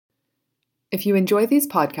If you enjoy these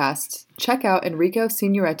podcasts, check out Enrico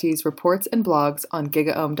Signoretti's reports and blogs on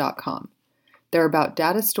gigaohm.com. They're about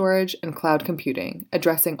data storage and cloud computing,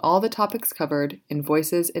 addressing all the topics covered in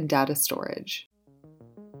Voices in Data Storage.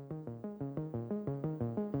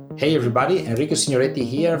 Hey everybody, Enrico Signoretti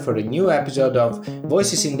here for a new episode of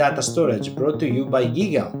Voices in Data Storage brought to you by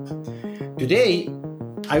gigaohm. Today,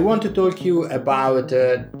 I want to talk to you about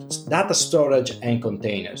data storage and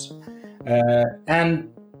containers. And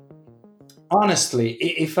honestly,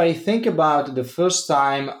 if I think about the first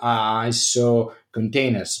time I saw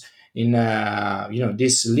containers in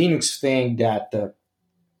this Linux thing that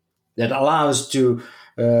allows to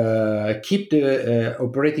keep the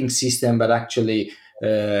operating system, but actually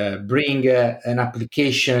bring an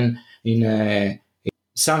application in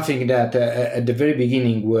something that at the very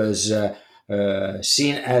beginning was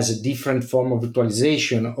seen as a different form of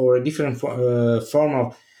virtualization or a different form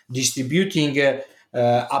of distributing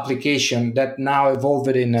application that now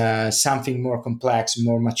evolved in something more complex,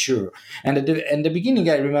 more mature. And at the beginning,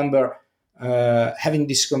 I remember having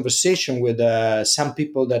this conversation with some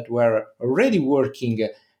people that were already working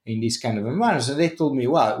in this kind of environment. So they told me,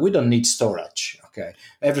 well, we don't need storage. Okay,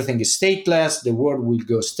 everything is stateless. The world will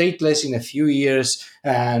go stateless in a few years,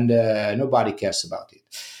 and nobody cares about it.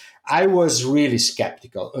 I was really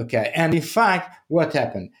skeptical. Okay, and in fact, what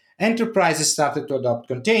happened? Enterprises started to adopt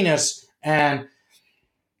containers, and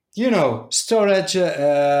storage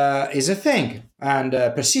is a thing, and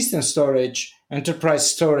persistent storage,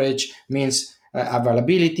 enterprise storage means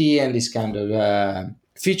availability and this kind of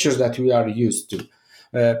features that we are used to.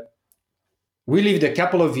 We lived a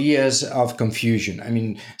couple of years of confusion. I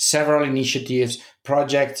mean, several initiatives,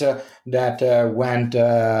 projects that went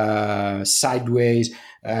sideways,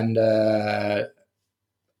 and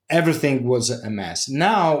everything was a mess.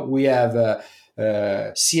 Now we have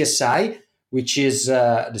CSI, which is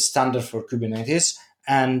the standard for Kubernetes.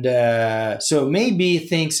 And so maybe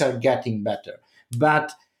things are getting better.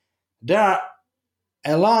 But there are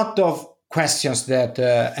a lot of questions that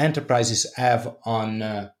enterprises have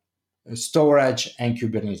on storage and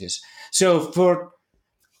Kubernetes. So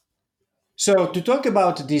to talk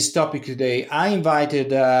about this topic today, I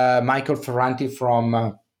invited Michael Ferranti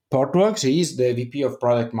from Portworx. He's the VP of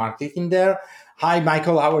Product Marketing there. Hi,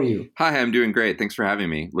 Michael. How are you? Hi, I'm doing great. Thanks for having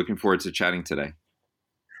me. Looking forward to chatting today.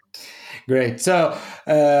 Great. So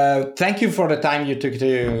thank you for the time you took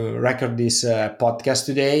to record this podcast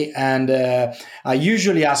today. And I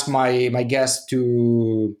usually ask my guests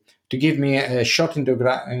to give me a short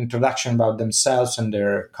introduction about themselves and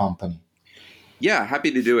their company. Yeah, happy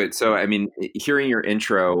to do it. So, I mean, hearing your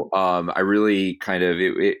intro, I really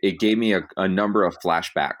it gave me a number of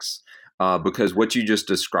flashbacks. Because what you just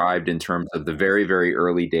described in terms of the very, very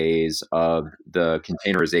early days of the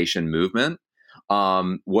containerization movement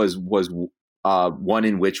was one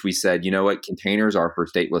in which we said, you know what, containers are for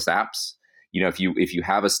stateless apps. If you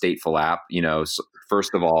have a stateful app,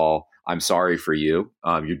 first of all, I'm sorry for you.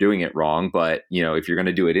 You're doing it wrong. But if you're going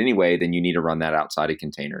to do it anyway, then you need to run that outside of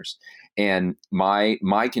containers. And my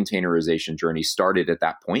containerization journey started at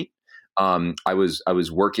that point. I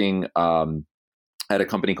was working at a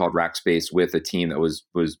company called Rackspace with a team that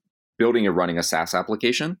was building and running a SaaS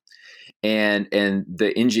application. And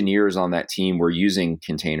the engineers on that team were using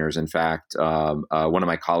containers. In fact, one of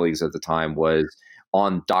my colleagues at the time was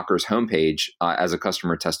on Docker's homepage as a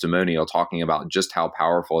customer testimonial talking about just how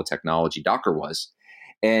powerful a technology Docker was.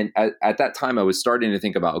 And at that time, I was starting to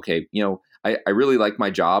think about, okay, I really like my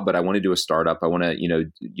job, but I want to do a startup. I want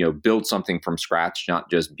to, build something from scratch, not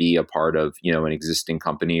just be a part of, an existing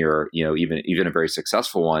company or, even a very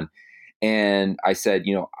successful one. And I said,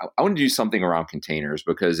 I want to do something around containers,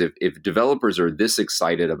 because if developers are this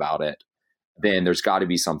excited about it, then there's got to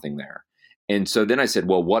be something there. And so then I said,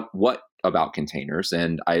 well, what about containers?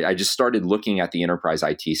 And I just started looking at the enterprise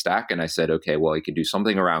IT stack, and I said, okay, well, I could do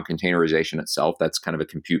something around containerization itself. That's kind of a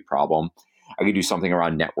compute problem. I could do something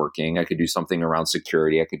around networking. I could do something around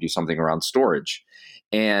security. I could do something around storage.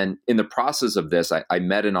 And in the process of this, I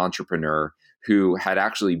met an entrepreneur who had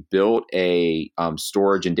actually built a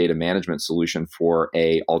storage and data management solution for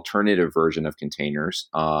a alternative version of containers,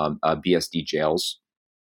 BSD jails,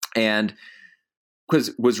 and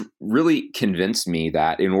was really convinced me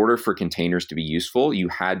that in order for containers to be useful, you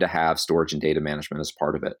had to have storage and data management as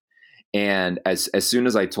part of it. And as soon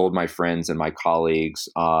as I told my friends and my colleagues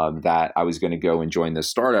that I was going to go and join this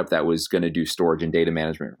startup that was going to do storage and data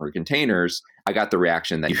management for containers, I got the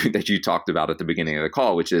reaction that you talked about at the beginning of the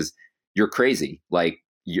call, which is, you're crazy. Like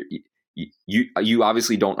you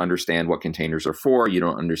obviously don't understand what containers are for. You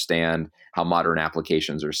don't understand how modern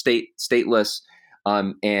applications are stateless.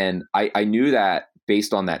 And I knew that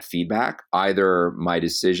based on that feedback, either my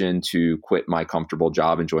decision to quit my comfortable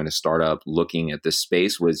job and join a startup looking at this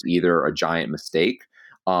space was either a giant mistake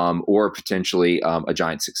or potentially a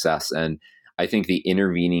giant success. And I think the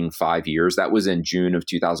intervening 5 years, that was in June of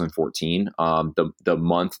 2014, the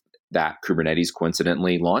month that Kubernetes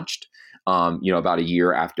coincidentally launched, about a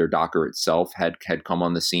year after Docker itself had come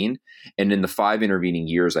on the scene. And in the 5 intervening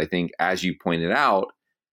years, I think, as you pointed out,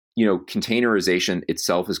 containerization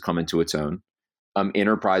itself has come into its own.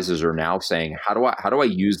 Enterprises are now saying, how do I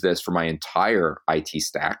use this for my entire IT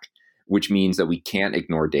stack, which means that we can't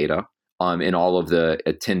ignore data and all of the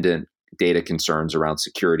attendant data concerns around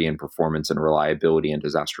security and performance and reliability and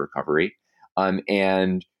disaster recovery. And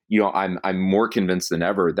I'm more convinced than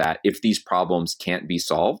ever that if these problems can't be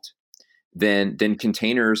solved, then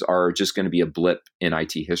containers are just going to be a blip in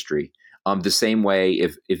IT history. The same way,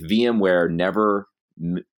 if VMware never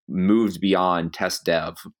moved beyond test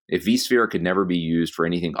dev, if vSphere could never be used for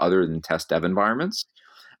anything other than test dev environments,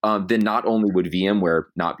 then not only would VMware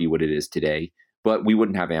not be what it is today, but we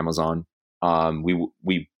wouldn't have Amazon. We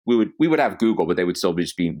would have Google, but they would still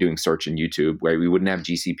just be doing search in YouTube, where we wouldn't have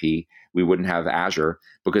GCP, we wouldn't have Azure,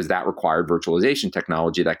 because that required virtualization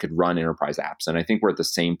technology that could run enterprise apps. And I think we're at the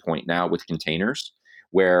same point now with containers,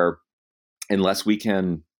 where unless we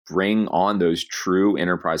can bring on those true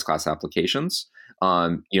enterprise class applications,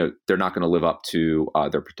 they're not going to live up to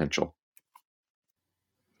their potential.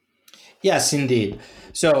 Yes, indeed.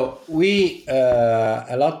 So we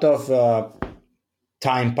a lot of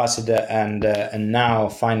time passed, and now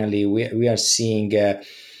finally we are seeing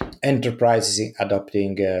enterprises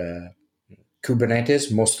adopting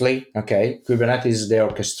Kubernetes mostly. Okay, Kubernetes is the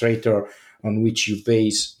orchestrator on which you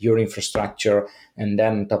base your infrastructure, and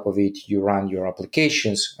then on top of it you run your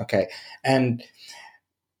applications. Okay, and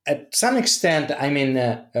at some extent, I mean,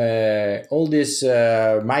 all these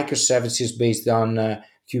microservices based on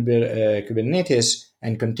Kubernetes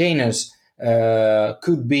and containers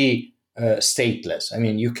could be stateless. I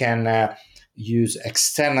mean, you can use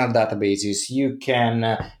external databases. You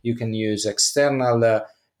can use external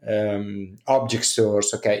object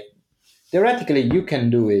stores. Okay, theoretically, you can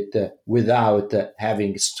do it without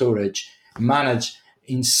having storage managed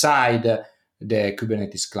inside the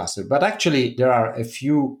Kubernetes cluster. But actually, there are a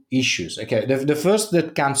few issues. Okay, the first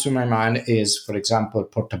that comes to my mind is, for example,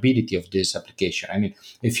 portability of this application. I mean,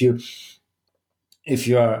 if you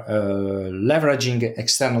are leveraging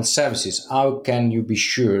external services, how can you be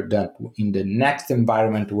sure that in the next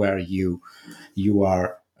environment where you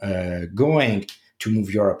are going to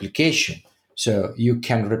move your application, so you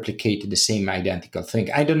can replicate the same identical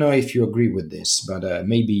thing? I don't know if you agree with this, but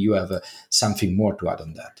maybe you have something more to add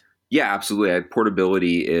on that. Yeah, absolutely.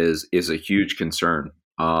 Portability is a huge concern.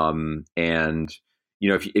 And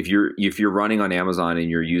if you're running on Amazon and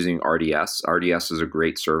you're using RDS is a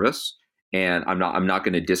great service. And I'm not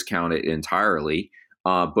going to discount it entirely,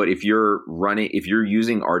 but if you're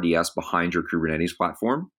using RDS behind your Kubernetes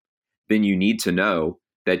platform, then you need to know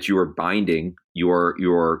that you are binding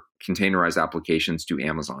your containerized applications to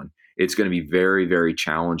Amazon. It's going to be very, very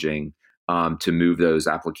challenging to move those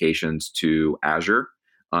applications to Azure.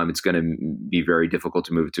 It's going to be very difficult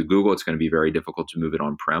to move it to Google. It's going to be very difficult to move it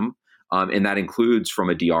on-prem, and that includes from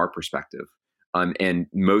a DR perspective. And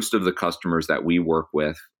most of the customers that we work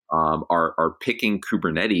with are picking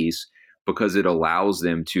Kubernetes because it allows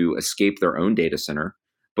them to escape their own data center,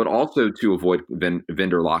 but also to avoid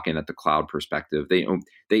vendor lock-in at the cloud perspective.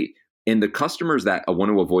 And the customers that want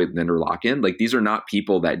to avoid vendor lock-in, like, these are not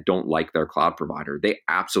people that don't like their cloud provider. They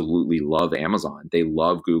absolutely love Amazon. They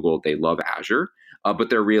love Google. They love Azure, but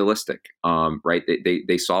they're realistic, right?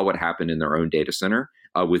 They saw what happened in their own data center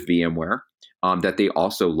with VMware. That they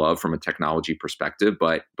also love from a technology perspective,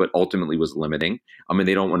 but ultimately was limiting. I mean,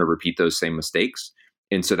 they don't want to repeat those same mistakes.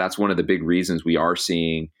 And so that's one of the big reasons we are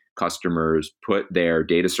seeing customers put their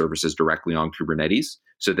data services directly on Kubernetes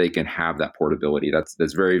so they can have that portability.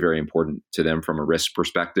 That's very, very important to them from a risk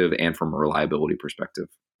perspective and from a reliability perspective.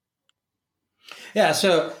 Yeah,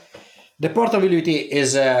 so the portability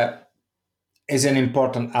is an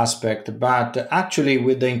important aspect, but actually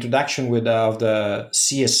with the introduction of the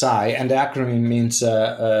CSI, and the acronym means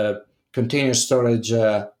Container Storage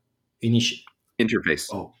Interface.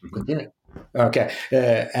 Oh, container. Okay,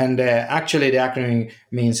 and actually the acronym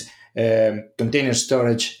means Container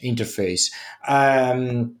Storage Interface.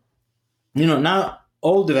 Now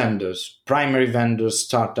all the vendors, primary vendors,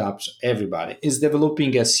 startups, everybody is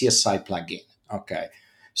developing a CSI plugin. Okay,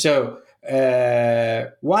 so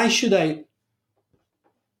why should I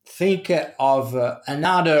think of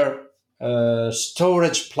another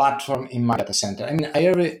storage platform in my data center? I mean,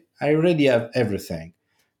 I already have everything.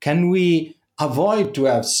 Can we avoid to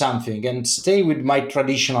have something and stay with my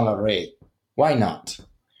traditional array? Why not?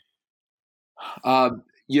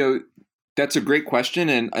 That's a great question,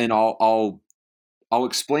 and I'll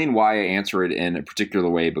explain why I answer it in a particular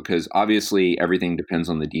way, because obviously everything depends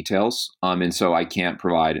on the details, and so I can't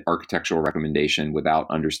provide architectural recommendation without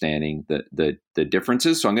understanding the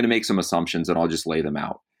differences. So I'm going to make some assumptions, and I'll just lay them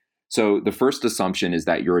out. So the first assumption is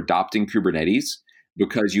that you're adopting Kubernetes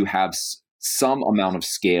because you have some amount of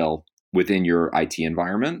scale within your IT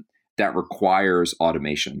environment that requires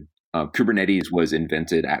automation. Kubernetes was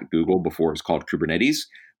invented at Google before it was called Kubernetes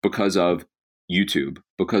because of YouTube,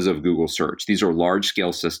 because of Google search. These are large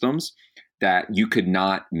scale systems that you could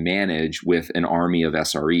not manage with an army of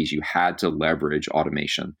SREs. You had to leverage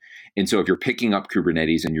automation. And so if you're picking up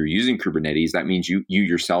Kubernetes and you're using Kubernetes, that means you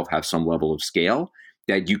yourself have some level of scale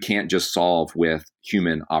that you can't just solve with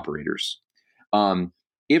human operators.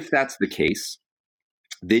 If that's the case,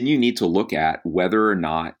 then you need to look at whether or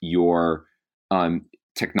not your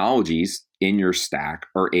technologies in your stack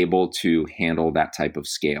are able to handle that type of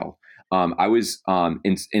scale.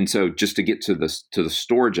 So just to get to the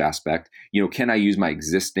storage aspect, can I use my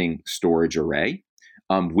existing storage array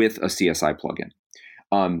with a CSI plugin?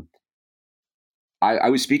 I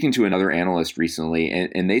was speaking to another analyst recently,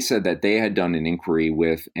 and they said that they had done an inquiry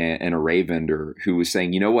with an array vendor who was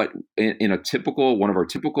saying, you know what, in one of our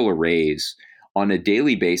typical arrays, on a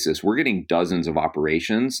daily basis, we're getting dozens of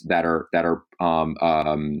operations that are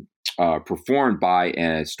performed by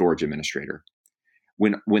a storage administrator.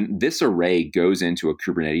 When this array goes into a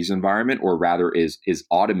Kubernetes environment, or rather is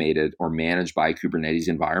automated or managed by a Kubernetes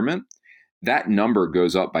environment, that number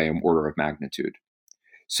goes up by an order of magnitude.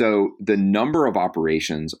 So the number of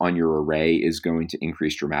operations on your array is going to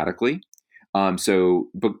increase dramatically. And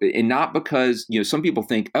not because, some people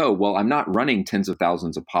think, oh, well, I'm not running tens of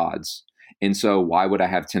thousands of pods, and so why would I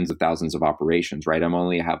have tens of thousands of operations, right? I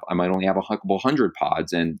might only have a couple hundred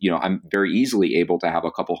pods, and I'm very easily able to have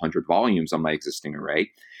a couple hundred volumes on my existing array.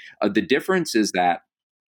 The difference is that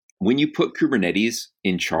when you put Kubernetes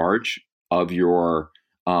in charge of your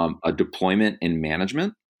deployment and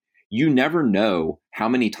management, you never know how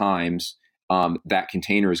many times that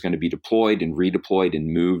container is going to be deployed and redeployed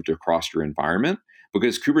and moved across your environment,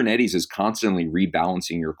 because Kubernetes is constantly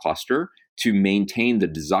rebalancing your cluster to maintain the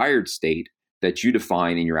desired state that you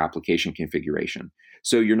define in your application configuration.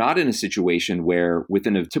 So you're not in a situation where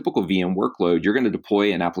within a typical VM workload, you're going to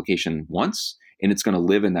deploy an application once and it's going to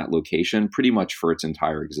live in that location pretty much for its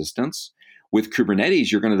entire existence. With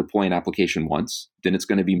Kubernetes, you're going to deploy an application once, then it's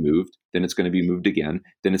going to be moved, then it's going to be moved again,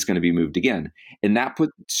 then it's going to be moved again. And that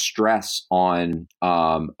puts stress on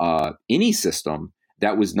any system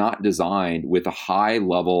that was not designed with a high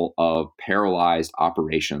level of parallelized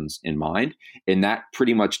operations in mind. And that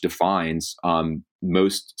pretty much defines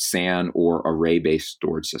most SAN or array-based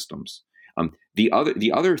storage systems. The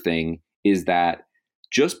other thing is that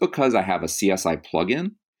just because I have a CSI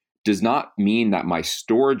plugin does not mean that my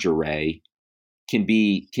storage array can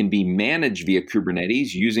be managed via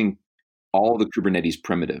Kubernetes using all the Kubernetes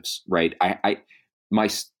primitives, right? My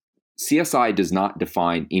CSI does not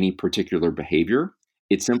define any particular behavior.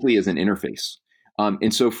 It simply is an interface.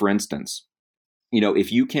 And so, for instance,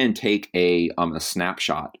 if you can take a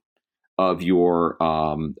snapshot of your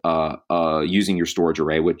using your storage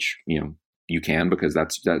array, which you can, because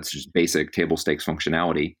that's just basic table stakes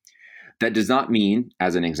functionality. That does not mean,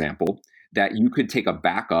 as an example, that you could take a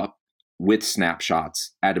backup with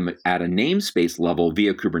snapshots at a namespace level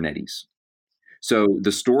via Kubernetes. So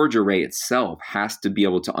the storage array itself has to be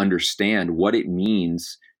able to understand what it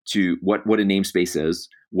means to what a namespace is,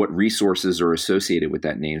 what resources are associated with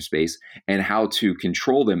that namespace, and how to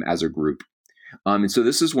control them as a group. And so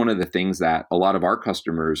this is one of the things that a lot of our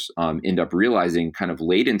customers end up realizing kind of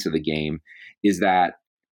late into the game, is that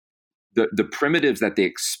the primitives that they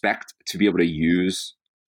expect to be able to use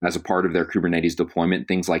as a part of their Kubernetes deployment,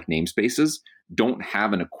 things like namespaces, don't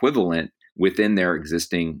have an equivalent within their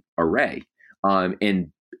existing array.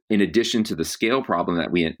 And in addition to the scale problem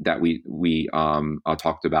that we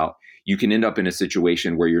talked about, you can end up in a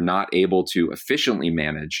situation where you're not able to efficiently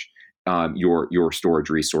manage your storage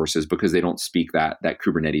resources because they don't speak that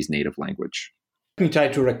Kubernetes native language. Let me try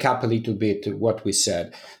to recap a little bit what we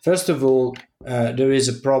said. First of all, there is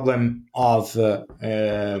a problem of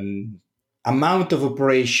amount of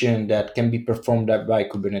operation that can be performed by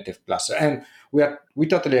Kubernetes cluster, and we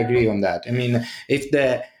totally agree on that. I mean, if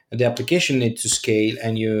the application needs to scale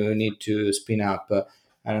and you need to spin up,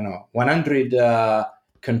 100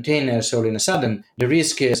 containers all in a sudden, the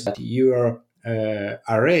risk is that your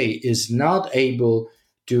array is not able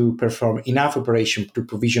to perform enough operation to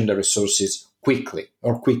provision the resources quickly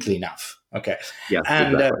or quickly enough. Okay. Yes,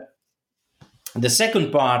 And exactly. the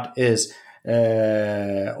second part is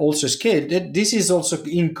also scale. This is also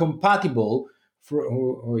incompatible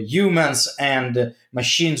for humans and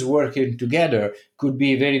machines working together. Could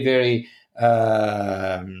be very, very,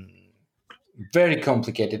 very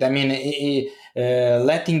complicated. I mean,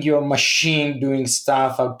 letting your machine doing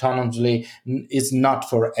stuff autonomously is not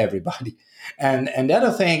for everybody. And the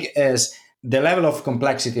other thing is the level of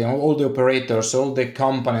complexity of all the operators, all the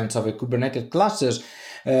components of a Kubernetes clusters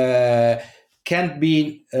can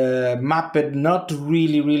be mapped not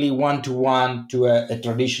really one-to-one to a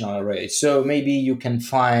traditional array. So maybe you can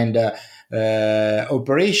find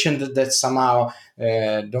operation that somehow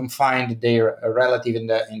don't find their relative in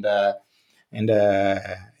the in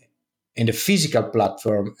the physical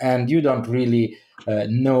platform, and you don't really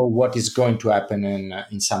know what is going to happen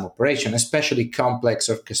in some operation, especially complex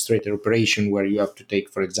orchestrated operation where you have to take,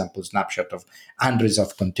 for example, snapshot of hundreds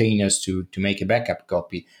of containers to make a backup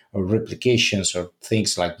copy or replications or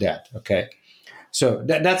things like that. Okay, so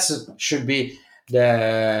that's should be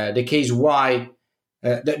the case why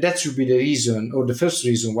that should be the reason or the first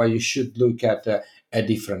reason why you should look at a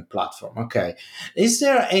different platform. Okay, is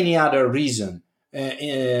there any other reason?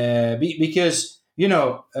 Because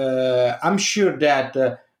I'm sure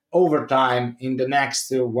that over time, in the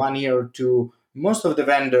next 1 year or two, most of the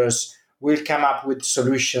vendors will come up with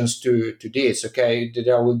solutions to this. Okay,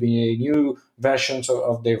 there will be new versions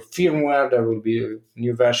of their firmware, there will be a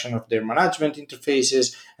new version of their management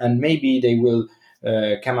interfaces, and maybe they will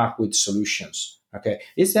come up with solutions. Okay,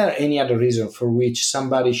 is there any other reason for which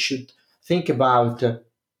somebody should think about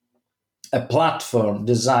a platform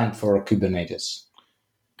designed for Kubernetes?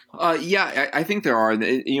 Yeah, I think there are.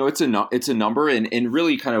 It's a number, and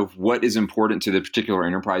really kind of what is important to the particular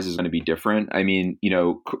enterprise is going to be different. I mean,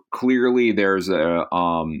 clearly there's a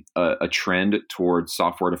trend towards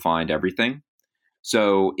software defined everything.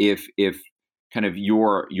 So if kind of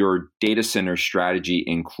your data center strategy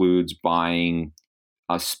includes buying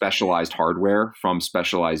a specialized hardware from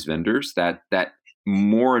specialized vendors, that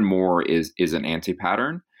more and more is an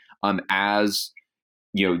anti-pattern. As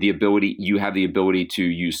you have the ability to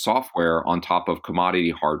use software on top of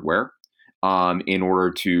commodity hardware in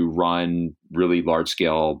order to run really large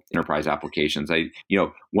scale enterprise applications.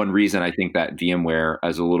 One reason I think that VMware,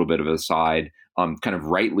 as a little bit of an aside, kind of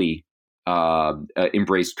rightly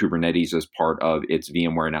embraced Kubernetes as part of its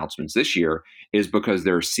VMware announcements this year is because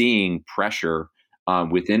they're seeing pressure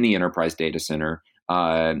within the enterprise data center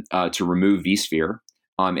to remove vSphere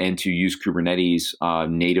and to use Kubernetes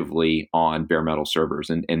natively on bare metal servers,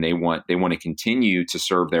 and they want to continue to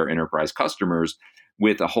serve their enterprise customers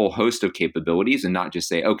with a whole host of capabilities, and not just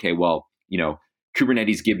say, okay, well,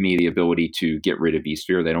 Kubernetes give me the ability to get rid of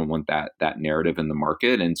vSphere. They don't want that narrative in the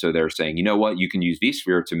market, and so they're saying, you know what, you can use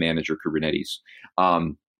vSphere to manage your Kubernetes.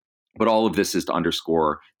 But all of this is to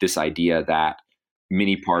underscore this idea that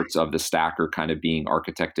many parts of the stack are kind of being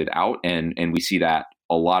architected out, and we see that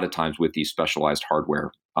a lot of times with these specialized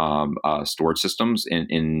hardware storage systems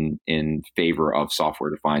in favor of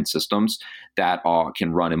software-defined systems that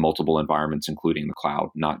can run in multiple environments, including the cloud,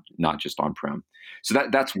 not just on-prem. So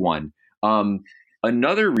that's one.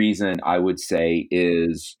 Another reason I would say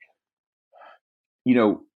is,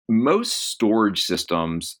 most storage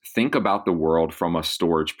systems think about the world from a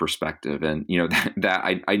storage perspective, and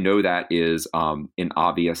I know that is an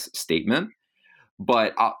obvious statement.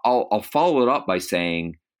 But I'll follow it up by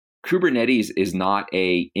saying Kubernetes is not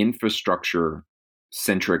a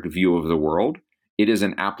infrastructure-centric view of the world. It is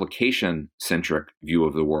an application-centric view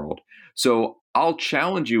of the world. So I'll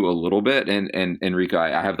challenge you a little bit, and Enrico,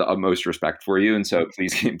 I have the utmost respect for you, and so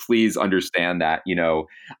please understand that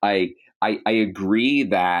I agree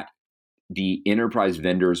that the enterprise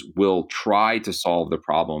vendors will try to solve the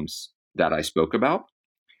problems that I spoke about.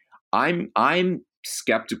 I'm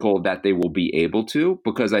skeptical that they will be able to,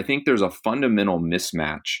 because I think there's a fundamental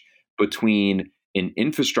mismatch between an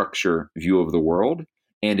infrastructure view of the world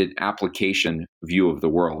and an application view of the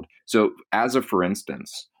world. So, for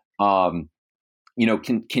instance, contain.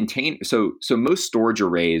 So most storage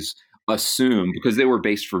arrays assume, because they were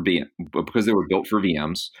built for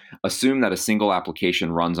VMs, assume that a single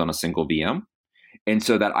application runs on a single VM, and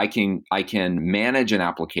so that I can manage an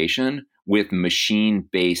application with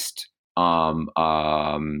machine-based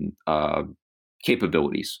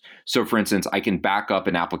capabilities. So, for instance, I can back up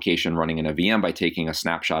an application running in a VM by taking a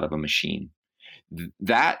snapshot of a machine.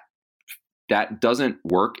 That doesn't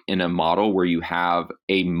work in a model where you have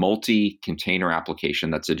a multi-container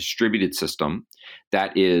application that's a distributed system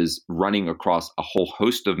that is running across a whole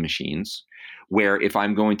host of machines, where if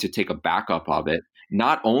I'm going to take a backup of it,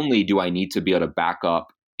 not only do I need to be able to back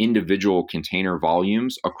up individual container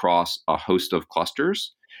volumes across a host of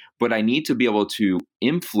clusters, but I need to be able to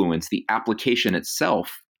influence the application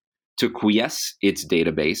itself to quiesce its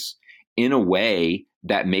database in a way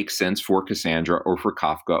that makes sense for Cassandra or for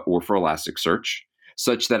Kafka or for Elasticsearch,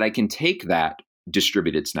 such that I can take that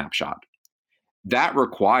distributed snapshot. That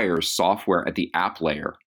requires software at the app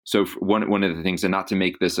layer. So one of the things, and not to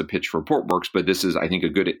make this a pitch for Portworx, but this is, I think, a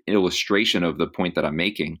good illustration of the point that I'm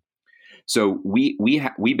making. So we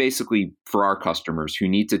basically, for our customers who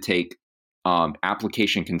need to take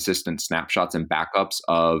application consistent snapshots and backups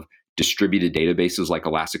of distributed databases like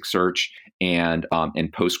Elasticsearch and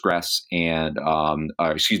Postgres and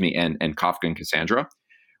Kafka and Cassandra,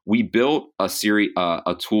 we built a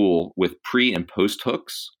tool with pre and post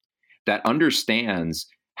hooks that understands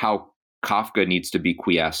how Kafka needs to be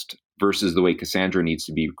quiesced versus the way Cassandra needs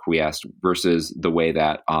to be quiesced versus the way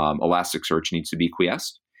that Elasticsearch needs to be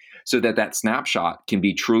quiesced, so that snapshot can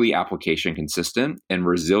be truly application consistent and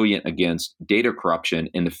resilient against data corruption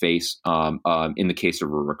in the case of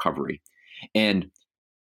a recovery. And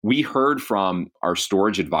we heard from our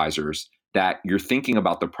storage advisors that you're thinking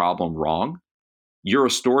about the problem wrong. You're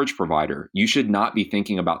a storage provider. You should not be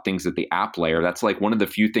thinking about things at the app layer. That's like one of the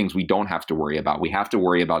few things we don't have to worry about. We have to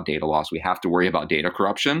worry about data loss. We have to worry about data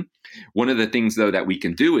corruption. One of the things, though, that we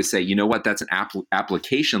can do is say, you know what, that's an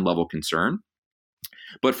application level concern.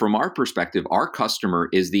 But from our perspective, our customer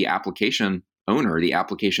is the application owner, the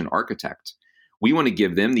application architect. We want to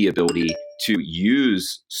give them the ability to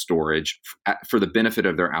use storage for the benefit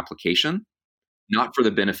of their application, not for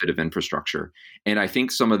the benefit of infrastructure. And I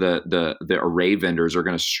think some of the array vendors are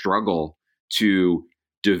going to struggle to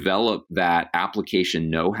develop that application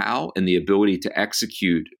know-how and the ability to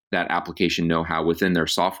execute that application know-how within their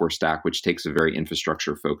software stack, which takes a very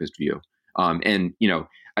infrastructure-focused view.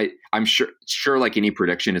 I'm sure like any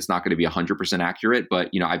prediction, it's not going to be 100% accurate, but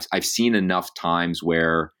I've seen enough times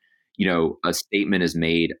where a statement is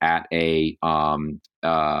made in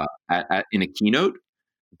a keynote,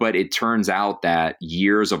 but it turns out that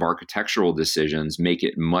years of architectural decisions make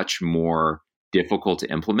it much more difficult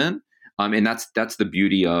to implement. And that's the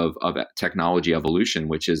beauty of technology evolution,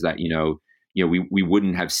 which is that we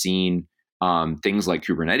wouldn't have seen things like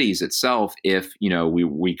Kubernetes itself if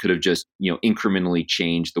we could have just incrementally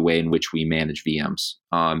changed the way in which we manage VMs.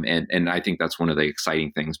 And I think that's one of the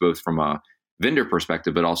exciting things, both from a vendor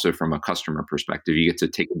perspective, but also from a customer perspective. You get to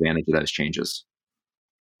take advantage of those changes.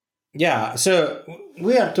 Yeah, so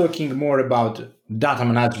we are talking more about data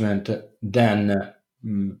management than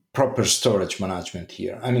proper storage management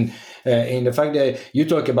here. I mean, in the fact that you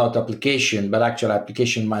talk about application, but actual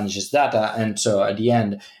application manages data, and so at the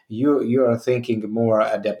end, you are thinking more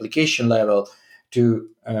at the application level to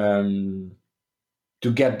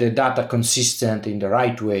get the data consistent in the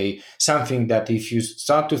right way. Something that if you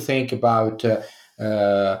start to think about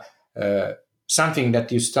something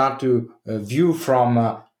that you start to view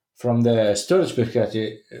from the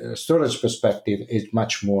storage perspective is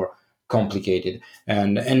much more complicated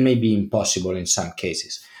and maybe impossible in some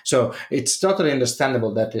cases. So it's totally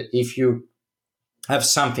understandable that if you have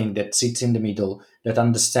something that sits in the middle, that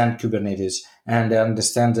understands Kubernetes and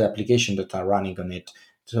understands the application that are running on it,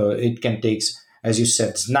 so it can take, as you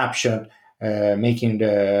said, snapshot, making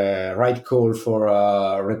the right call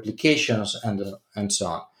for replications and so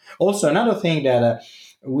on. Also, another thing that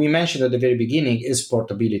we mentioned at the very beginning is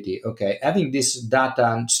portability. Okay, having this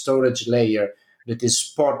data and storage layer that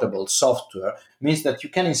is portable software means that you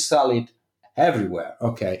can install it everywhere.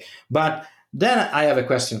 Okay, but then I have a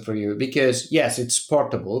question for you, because yes, it's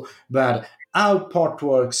portable, but how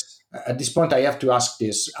Portworx, at this point I have to ask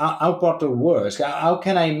this, how Portal works? How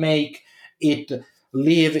can I make it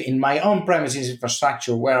live in my own premises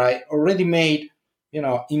infrastructure where I already made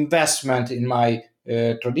investment in my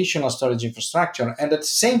traditional storage infrastructure, and at the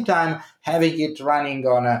same time having it running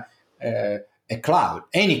on a cloud,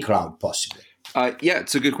 any cloud possibly? Yeah,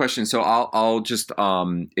 it's a good question. So I'll just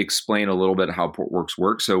explain a little bit how Portworx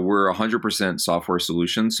works. So we're a 100% software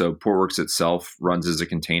solution. So Portworx itself runs as a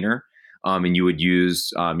container, and you would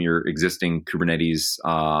use your existing Kubernetes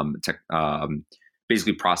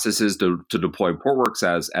basically processes to deploy Portworx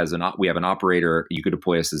we have an operator. You could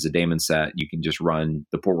deploy us as a daemon set. You can just run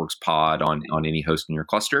the Portworx pod on any host in your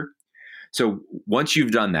cluster. So once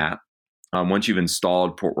you've done that, once you've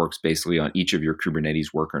installed Portworx basically on each of your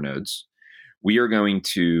Kubernetes worker nodes, we are going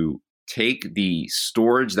to take the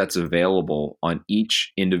storage that's available on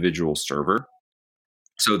each individual server.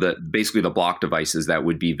 So basically the block devices that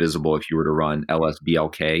would be visible if you were to run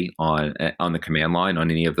lsblk on the command line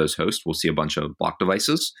on any of those hosts, we'll see a bunch of block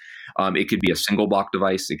devices. It could be a single block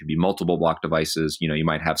device. It could be multiple block devices. You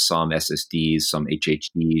might have some SSDs, some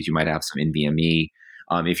HHDs. You might have some NVMe.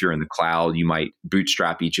 If you're in the cloud, you might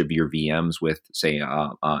bootstrap each of your VMs with, say,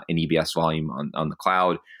 an EBS volume on the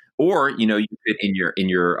cloud. Or you could in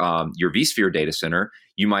your vSphere data center,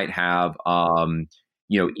 you might have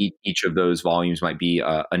each of those volumes might be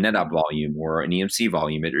a NetApp volume or an EMC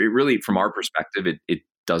volume. It really, from our perspective, it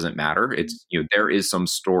doesn't matter. It's there is some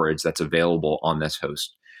storage that's available on this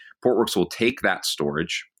host. Portworx will take that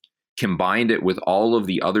storage, combine it with all of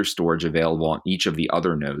the other storage available on each of the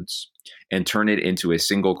other nodes, and turn it into a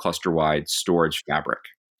single cluster-wide storage fabric.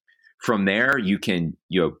 From there, you can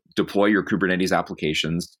deploy your Kubernetes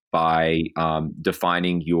applications by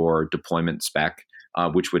defining your deployment spec,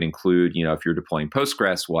 which would include, if you're deploying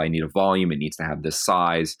Postgres, well, I need a volume. It needs to have this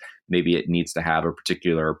size. Maybe it needs to have a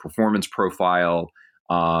particular performance profile.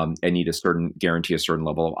 I need guarantee a certain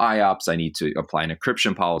level of IOPS. I need to apply an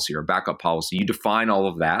encryption policy or backup policy. You define all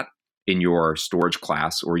of that in your storage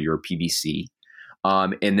class or your PVC.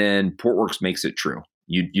 And then Portworx makes it true.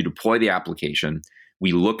 You deploy the application.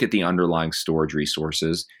 We look at the underlying storage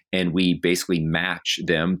resources, and we basically match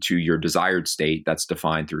them to your desired state that's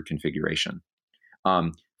defined through configuration.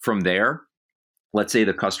 From there, let's say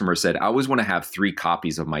the customer said, I always want to have 3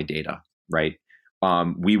 copies of my data, right?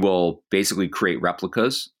 We will basically create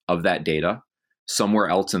replicas of that data somewhere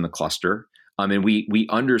else in the cluster. And we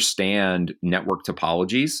understand network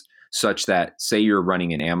topologies such that, say you're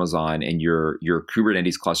running in Amazon and your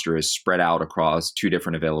Kubernetes cluster is spread out across 2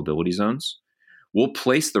 different availability zones. We'll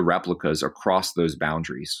place the replicas across those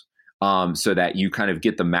boundaries so that you kind of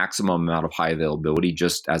get the maximum amount of high availability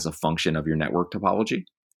just as a function of your network topology.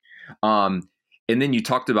 And then you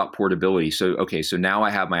talked about portability. So now I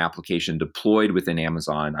have my application deployed within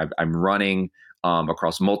Amazon. I'm running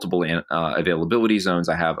across multiple availability zones.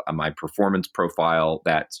 I have my performance profile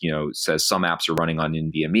that says some apps are running on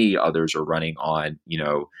NVMe, others are running on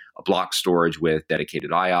a block storage with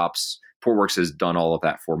dedicated IOPS. Portworx has done all of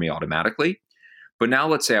that for me automatically. But now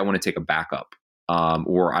let's say I want to take a backup,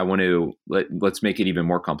 or I want to let's make it even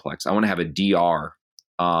more complex. I want to have a DR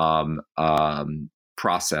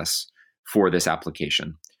process for this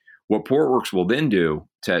application. What Portworx will then do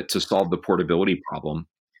to solve the portability problem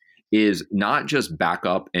is not just back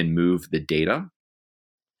up and move the data.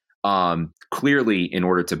 Clearly, in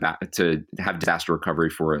order to have disaster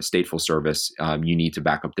recovery for a stateful service, you need to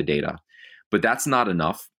back up the data. But that's not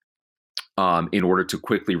enough in order to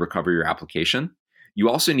quickly recover your application. You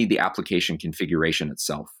also need the application configuration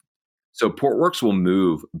itself. So Portworx will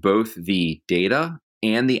move both the data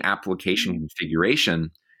and the application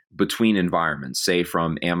configuration between environments, say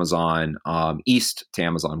from Amazon East to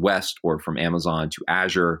Amazon West, or from Amazon to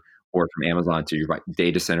Azure, or from Amazon to your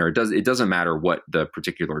data center. It doesn't matter what the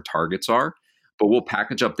particular targets are, but we'll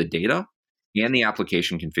package up the data and the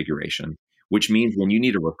application configuration, which means when you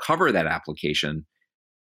need to recover that application,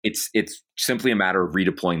 it's simply a matter of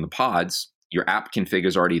redeploying the pods. Your app config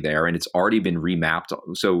is already there and it's already been remapped.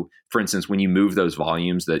 So for instance, when you move those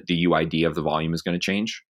volumes, the UID of the volume is going to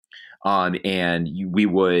change. We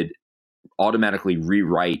would automatically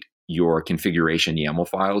rewrite your configuration YAML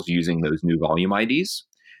files using those new volume IDs,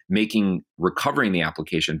 making recovering the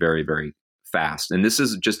application very, very fast. And this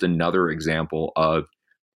is just another example of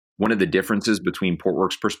one of the differences between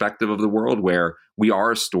Portworx perspective of the world, where we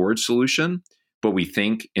are a storage solution, but we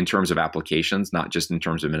think in terms of applications, not just in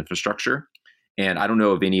terms of infrastructure. And I don't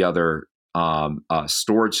know of any other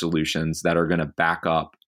storage solutions that are going to back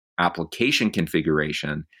up application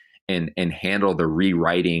configuration and handle the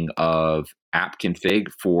rewriting of app config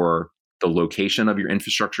for the location of your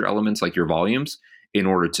infrastructure elements, like your volumes, in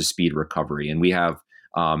order to speed recovery. And we have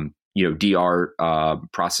DR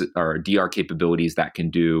process or DR capabilities that can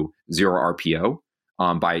do zero RPO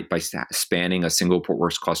by spanning a single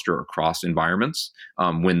Portworx cluster across environments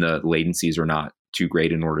when the latencies are not too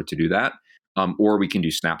great in order to do that. Or we can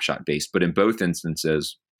do snapshot based. But in both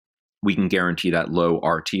instances, we can guarantee that low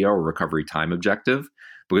RTO or recovery time objective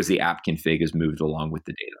because the app config is moved along with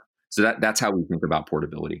the data. So that's how we think about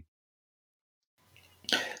portability.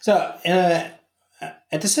 So at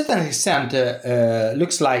a certain extent,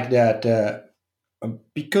 looks like that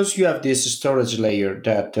because you have this storage layer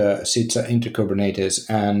that sits into Kubernetes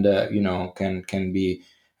and can be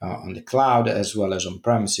on the cloud as well as on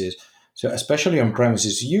premises. So especially on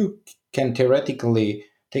premises, you can theoretically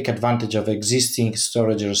take advantage of existing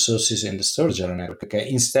storage resources in the storage network, okay,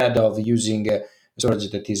 instead of using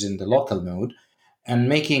storage that is in the local node and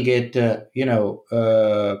making it,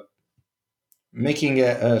 making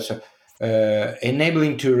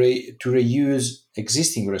enabling to reuse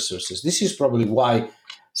existing resources. This is probably why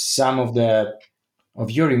some of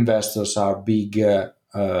your investors are big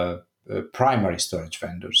primary storage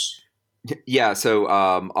vendors. Yeah, so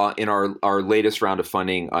in our latest round of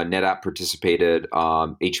funding, NetApp participated,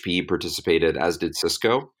 HPE participated, as did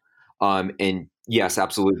Cisco, and yes,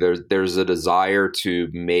 absolutely. There's a desire to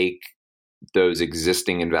make those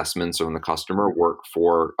existing investments on the customer work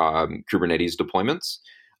for Kubernetes deployments.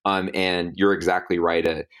 And you're exactly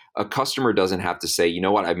right. A customer doesn't have to say, you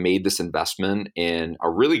know what, I made this investment in a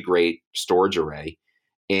really great storage array,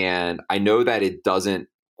 and I know that it doesn't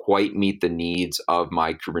quite meet the needs of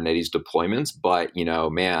my Kubernetes deployments, but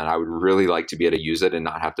man, I would really like to be able to use it and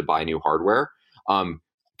not have to buy new hardware.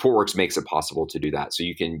 Portworx makes it possible to do that. So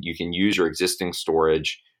you can use your existing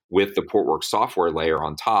storage with the Portworx software layer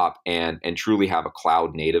on top and truly have a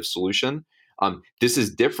cloud native solution. This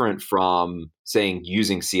is different from saying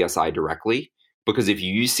using CSI directly, because if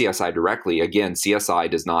you use CSI directly, again, CSI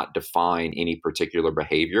does not define any particular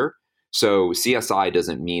behavior. So CSI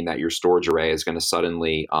doesn't mean that your storage array is going to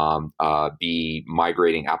suddenly be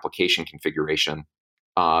migrating application configuration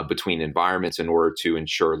between environments in order to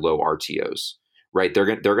ensure low RTOs, right? They're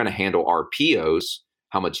going to handle RPOs,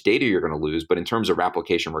 how much data you're going to lose, but in terms of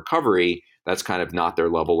application recovery, that's kind of not their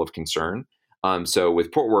level of concern. So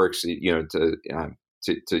with Portworx,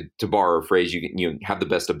 to borrow a phrase, you have the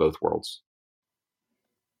best of both worlds.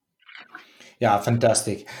 Yeah,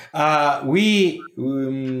 fantastic.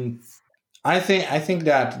 I think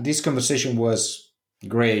that this conversation was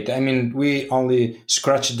great. I mean, we only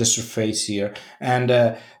scratched the surface here, and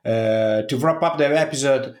to wrap up the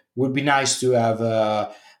episode, would be nice to have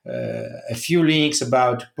a few links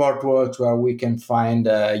about Portworx where we can find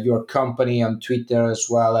your company on Twitter as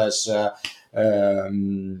well as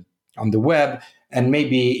on the web, and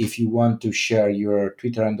maybe if you want to share your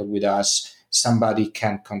Twitter handle with us, somebody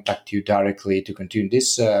can contact you directly to continue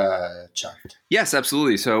this chat. Yes,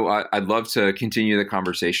 absolutely. So I'd love to continue the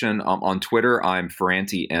conversation. On Twitter, I'm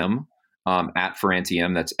Ferranti M, at Ferranti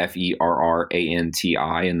M. That's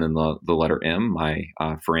Ferranti, and then the letter M, my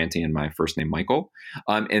Ferranti, and my first name, Michael.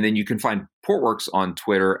 And then you can find Portworx on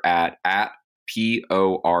Twitter at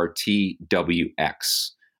PORTWX.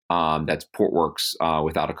 That's Portworx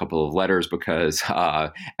without a couple of letters because,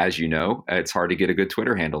 as you know, it's hard to get a good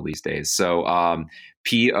Twitter handle these days. So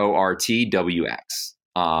PORTWX,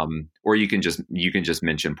 or you can just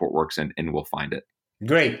mention Portworx and we'll find it.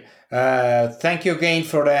 Great. Thank you again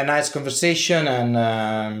for a nice conversation,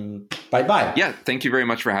 and bye-bye. Yeah, thank you very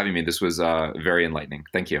much for having me. This was very enlightening.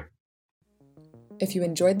 Thank you. If you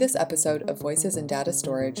enjoyed this episode of Voices in Data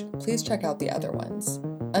Storage, please check out the other ones.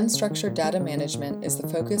 Unstructured data management is the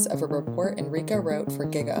focus of a report Enrico wrote for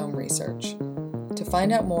GigaOM Research. To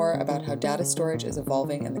find out more about how data storage is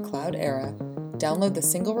evolving in the cloud era, download the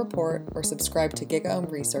single report or subscribe to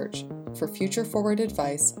GigaOM Research for future forward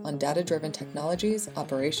advice on data-driven technologies,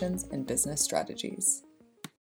 operations, and business strategies.